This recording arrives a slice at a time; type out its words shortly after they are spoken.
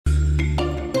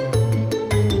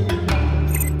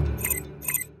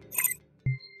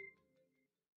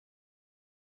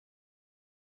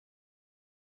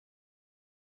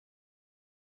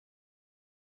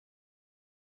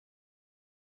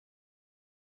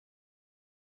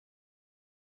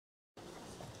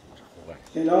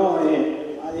Hello,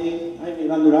 everybody. I'm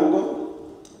Iván Durango.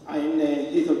 I'm the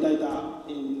head of data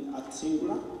at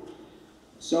Singular.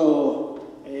 So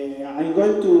I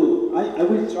will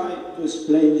try to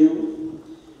explain you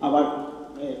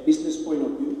our business point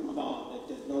of view about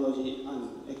the technology and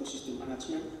ecosystem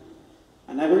management.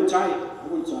 And I will try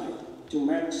to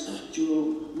merge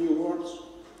two new words.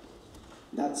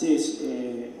 That is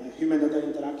human data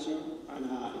interaction and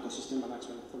ecosystem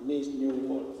management. For me, it's new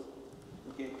world.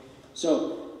 Okay.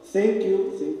 So thank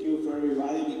you for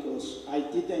everybody, because I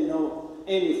didn't know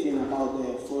anything about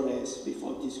the forest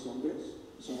before this Congress.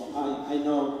 So I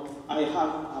know I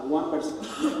have 1%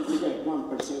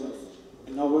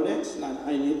 of knowledge that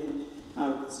I need.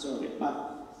 Sorry, but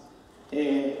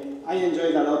I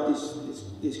enjoyed a lot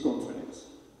this conference.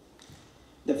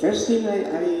 The first thing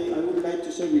I would like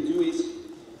to share with you is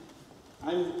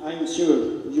I'm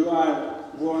sure you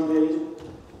are wondering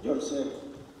yourself,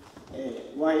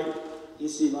 why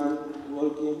is Iván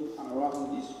walking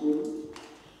around this school?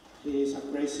 He is a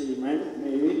crazy man,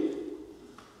 maybe.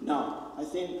 No, I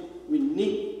think we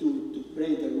need to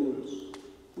break the rules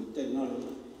with technology,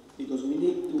 because we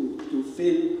need to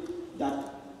feel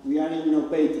that we are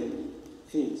innovating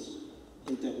things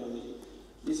in technology.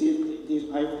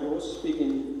 I was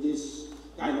speaking this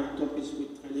kind of topics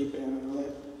with Felipe and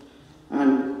other,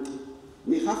 and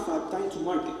we have a time to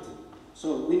market,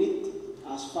 so we need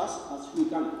as fast as we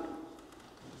can.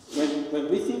 When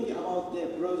we think about the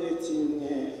projects in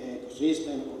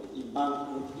ecosystem, or in bank,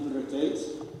 or in retail,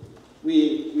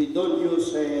 we don't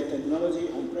use technology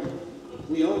on-prem.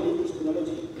 We only use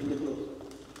technology in the cloud.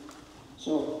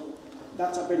 So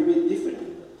that's a very bit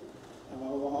different,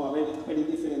 very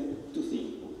different to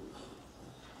think.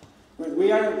 When we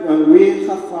have a new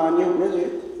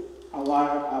project, our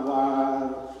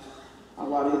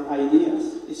ideas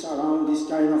is around this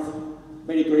kind of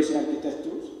very crazy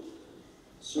architectures.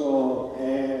 So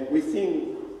we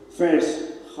think first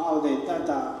how the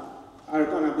data are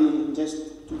going to be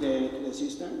ingested to the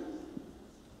system.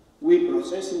 We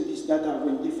processing this data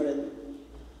with different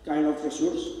kind of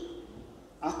resources.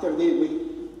 After that,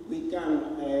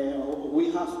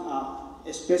 we have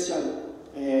a special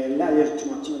layer to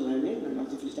machine learning and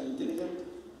artificial intelligence.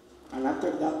 And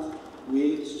after that,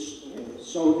 we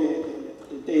show the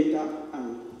data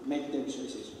and make the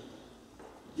visualization.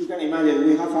 You can imagine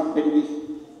we have a very big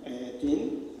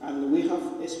team, and we have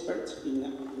experts in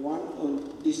one on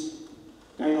this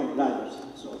kind of layers.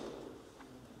 So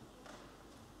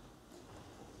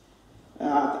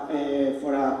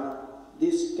for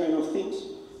these kind of things,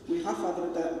 we have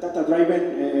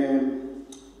data-driven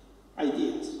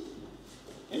ideas.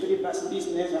 Every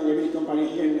business and every company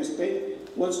here in Spain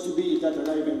wants to be a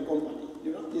data-driven company.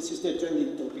 You know, this is the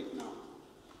trending topic now.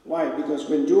 Why? Because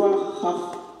when you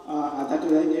have a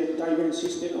data-driven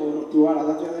system, or you are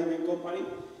a data-driven company,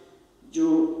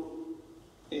 you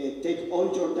take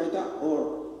all your data, or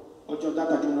all your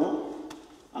data you know,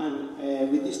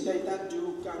 and with this data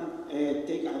you can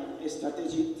take a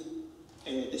strategic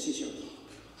decision.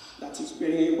 That is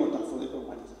very important for the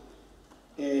companies.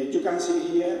 You can see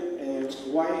here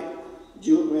why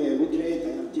we create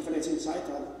a different insight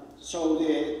and show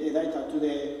the data to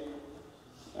the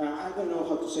I don't know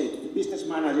how to say it, the business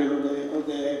manager of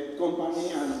the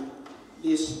company, and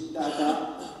this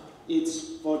data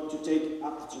is for to take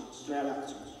actions, real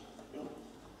actions. You know?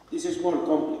 This is more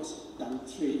complex than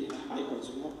 3 icons,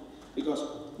 you know? Because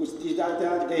with this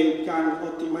data they can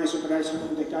optimize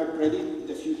operations, they can predict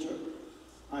the future,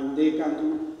 and they can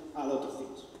do a lot of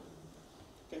things.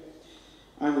 Okay?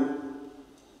 And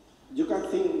you can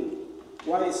think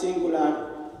why Singular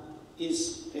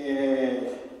is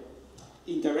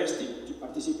interesting to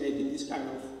participate in this kind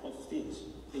of things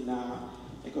in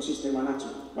ecosystem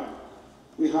management. Well,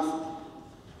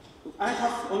 I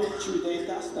have only 2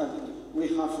 data that we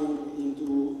have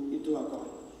into account.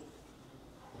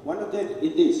 One of them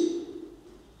is this: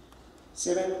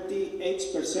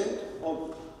 78%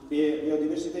 of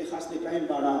biodiversity has declined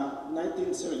by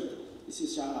 1970. This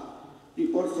is a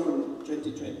report from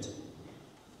 2020.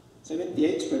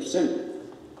 78%.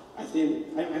 I think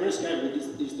I'm scared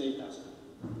with these data.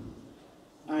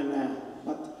 And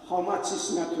but how much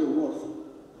is nature worth?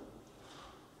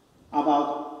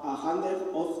 About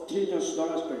 $100 trillion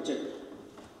per year.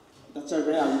 That's a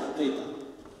real data.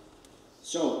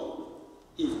 So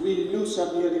if we lose our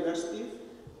biodiversity,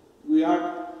 we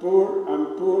are poor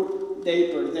and poor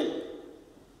day per day.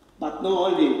 But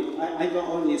not only, I don't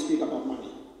only speak about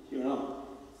money, you know.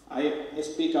 I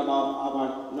speak about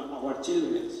our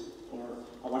children or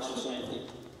our society.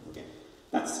 Okay,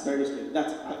 that's very scary.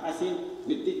 I think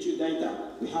with these 2 data,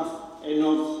 we have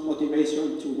enough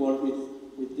motivation to work with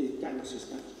with this kind of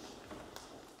system.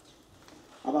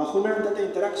 About human data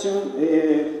interaction,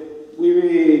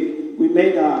 we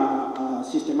made a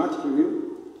systematic review.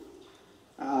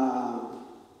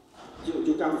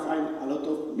 You can find a lot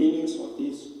of meanings of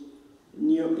this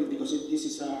new, because this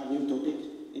is a new topic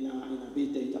in a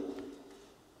big data.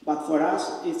 But for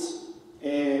us, it's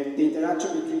the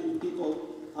interaction between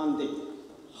people and data.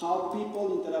 How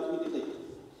people interact with the data.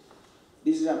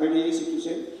 This is a very easy to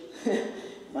say,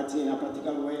 but in a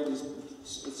practical way,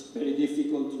 it's very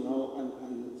difficult to know and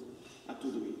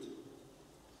to do it.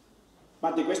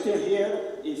 But the question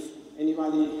here, if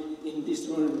anybody in this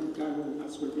room can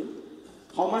answer me,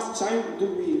 how much time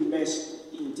do we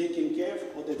invest in taking care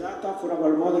of the data for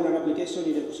our modern application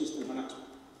in ecosystem management?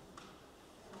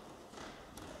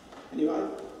 Anybody?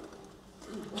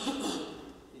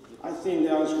 I think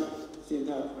the answer. It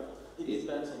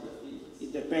depends on the field.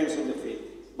 It depends on the field.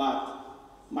 But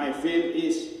my field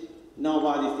is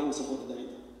nobody thinks about the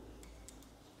data.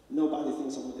 Nobody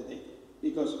thinks about the data.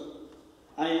 Because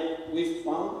we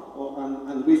found,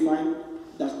 and we find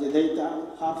that the data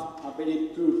have a very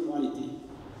poor quality.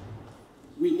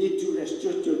 We need to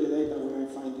restructure the data when I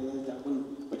find the data.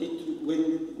 When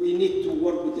we need to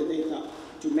work with the data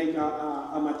to make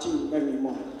a machine learning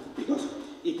model. Because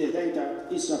if the data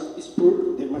is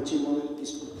poor, the machine model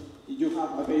is poor. If you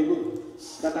have a very good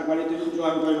data quality, you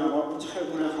are going to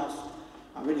have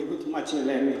a very good machine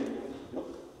learning. No?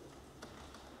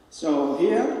 So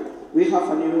here we have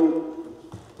a new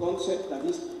concept that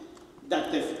is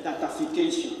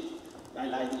datafication. I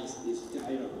like this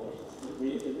title word.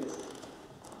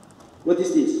 What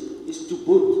is this? It's to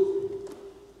put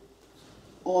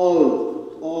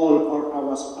all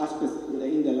our aspects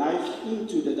in the life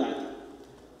into the data.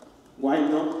 Why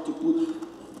not to put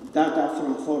data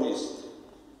from forest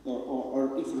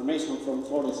or information from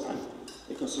forest and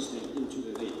ecosystem into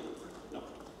the data? No.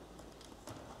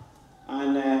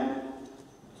 And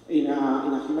in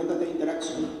a human data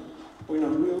interaction point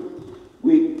of view,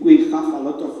 we have a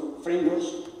lot of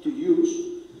frameworks to use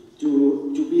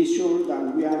to be sure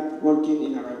that we are working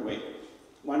in the right way.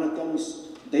 One of them is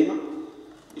DAMA.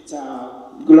 It's a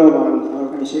global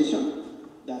organization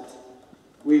that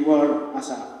we work as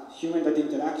a human data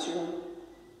interaction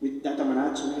with data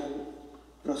management,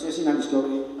 processing and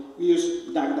discovery. We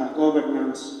use data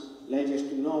governance layers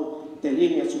to know the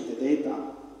lineage of the data,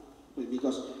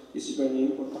 because this is very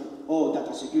important, or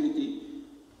data security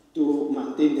to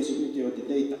maintain the security of the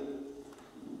data.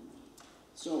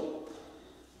 So,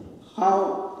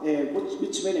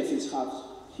 which benefits have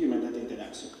human data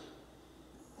interaction?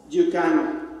 You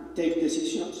can take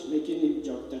decisions making in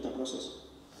your data process.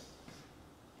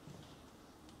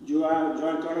 You are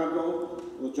going to go,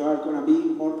 or you are going to be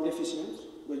more efficient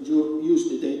when you use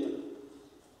the data.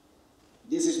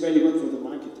 This is very good for the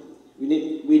marketing. We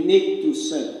need to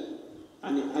sell,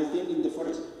 and I think in the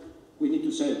forest we need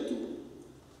to sell too.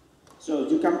 So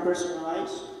you can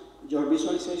personalize your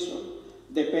visualization,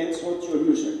 depends on your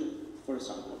user, for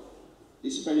example.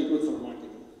 This is very good for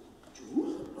marketing.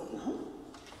 No?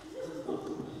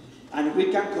 And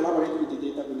we can collaborate with the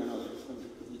data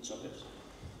with each other.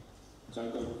 So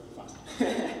I'm going fast.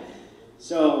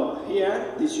 So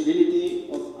here, the usability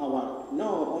of our,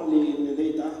 not only in the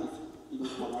data, in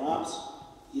our apps,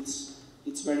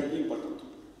 it's very important.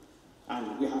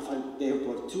 And we have the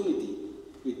opportunity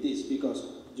with this, because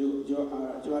you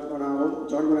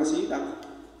are gonna see that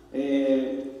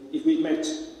if we match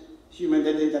human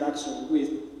data interaction with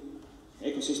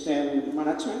ecosystem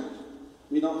management,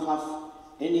 we don't have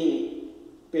any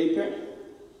paper.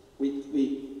 We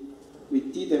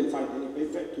didn't find any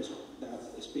paper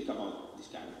that speak about this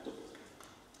kind of topic.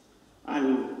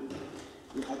 And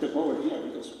we have the power here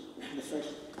because we're the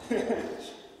first.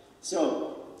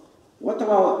 So, what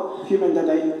about human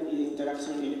data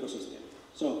interaction in ecosystem?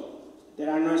 So, there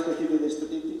are no specific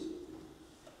statistics,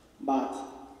 but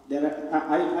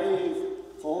I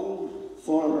found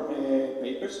 4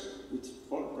 papers with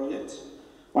 4 projects.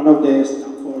 One of the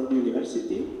Stanford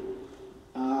University,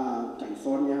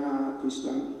 California,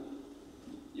 Queensland.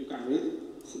 You can read.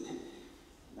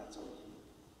 That's all.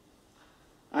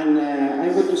 And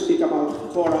I'm going to speak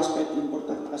about 4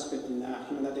 important aspects in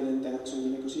human data interaction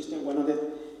in ecosystem. One of them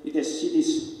is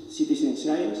citizen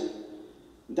science.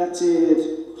 That's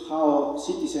how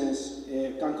citizens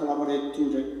can collaborate to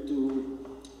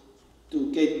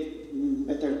get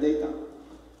better data.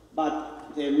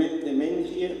 But the main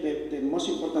here, the most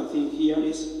important thing here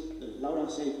is, Laura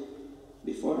said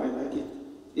before, I like it,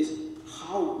 is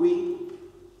how we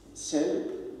sell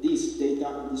this data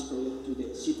and this project to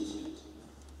the citizens.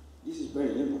 This is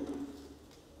very important.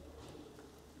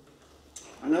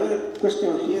 Another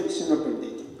question here is an open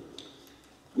data.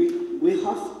 We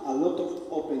have a lot of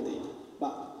open data,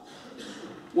 but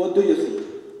what do you think?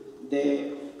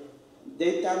 The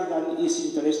data that is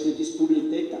interested is public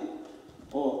data,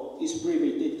 or is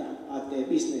private data at the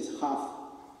business have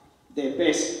the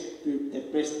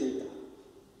best data?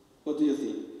 What do you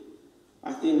think?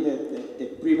 I think that the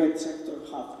private sector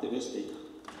have the best data.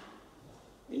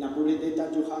 In a public data,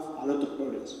 you have a lot of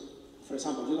problems. For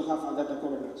example, you don't have a data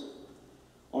governance,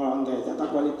 or on the data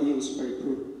quality is very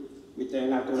poor. With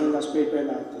an Alcobendas paper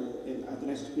at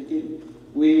next speaking,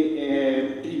 we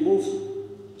remove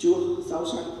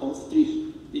 2,000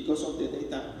 trees because of the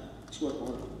data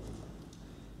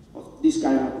of this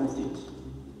kind of things.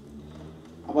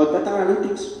 About data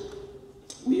analytics,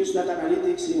 we use data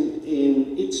analytics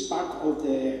in each part of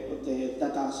the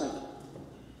data cycle.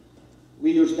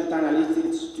 We use data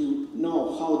analytics to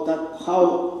know how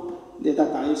the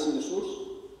data is in the source.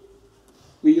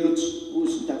 We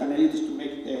use data analytics to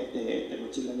make the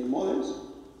machine learning models,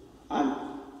 and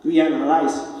we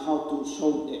analyze how to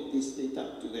show this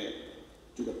data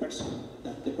to the person.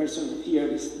 That the person here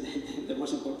is the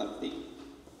most important thing.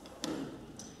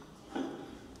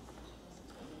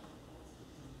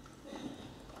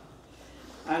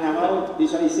 And about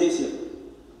visualization,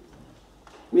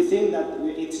 we think that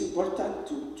it's important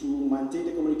to maintain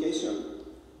the communication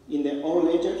in the all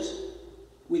layers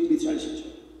with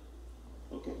visualization.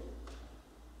 Okay.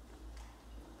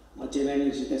 Machine learning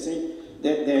is the same.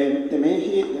 The main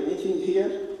thing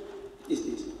here is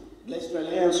this. Less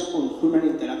reliance on human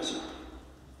interaction.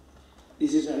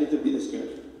 This is a little bit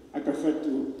scary. I prefer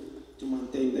to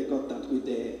maintain the contact with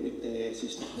the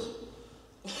systems.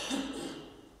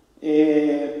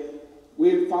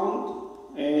 We found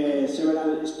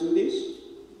several studies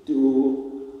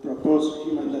to propose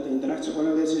human data interaction. One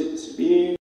of these is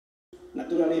being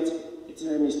naturally it's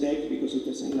a mistake because it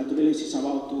is naturalist is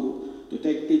about to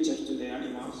take pictures to the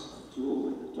animals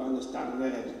to understand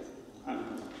that and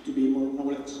to be more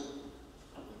knowledge.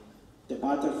 The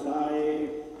butterfly,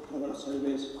 our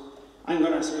service. I'm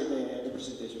gonna say the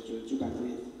presentation so you can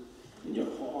read in your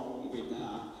home with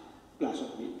a glass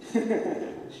of milk.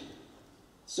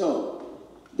 So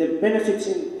the benefits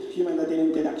in human data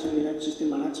interaction in ecosystem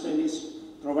management is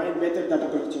provide better data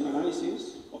collection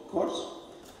analysis, of course,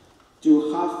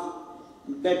 to have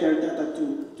better data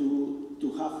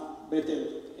to have better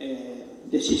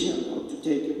decision or to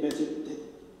take a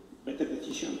better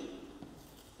decision,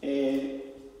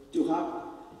 to have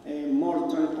more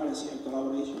transparency and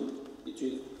collaboration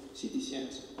between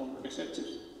citizens or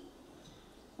researchers,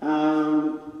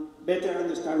 better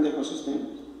understand the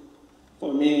ecosystem.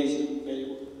 For me, it's very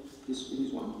good,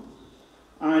 this one,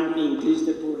 and increase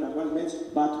the pool requirements,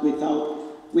 but with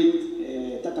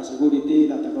data security,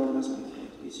 data governance, and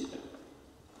etc.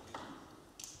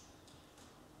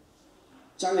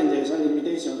 Challenges and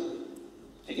limitations,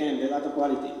 again, the data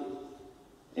quality.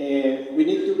 We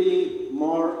need to be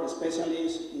more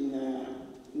specialists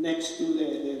next to the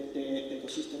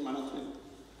ecosystem management.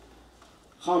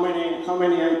 How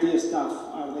many IT staff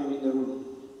are there in the room?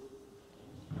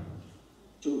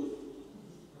 Two.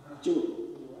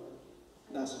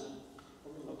 That's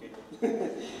okay.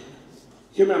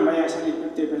 Human bias and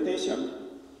interpretation.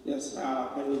 Yes, a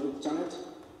very good challenge.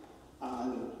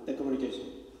 And the communication.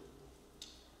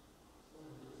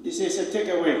 This is a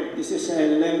takeaway. This is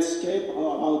a landscape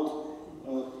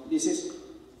about. This is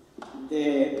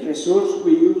the resource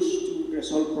we use to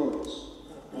resolve problems.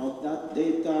 About that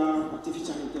data,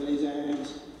 artificial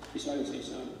intelligence,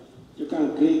 visualization. You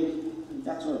can click, and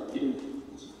that's what you do.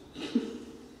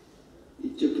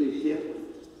 If you click here,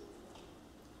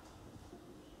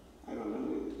 I don't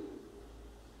know,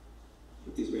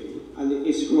 it is very good. And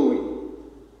it's growing,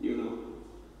 you know.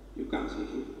 You can see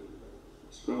here.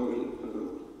 It's growing and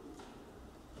growing.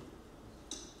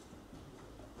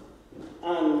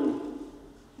 And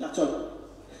that's all.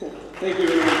 Thank you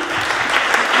very much.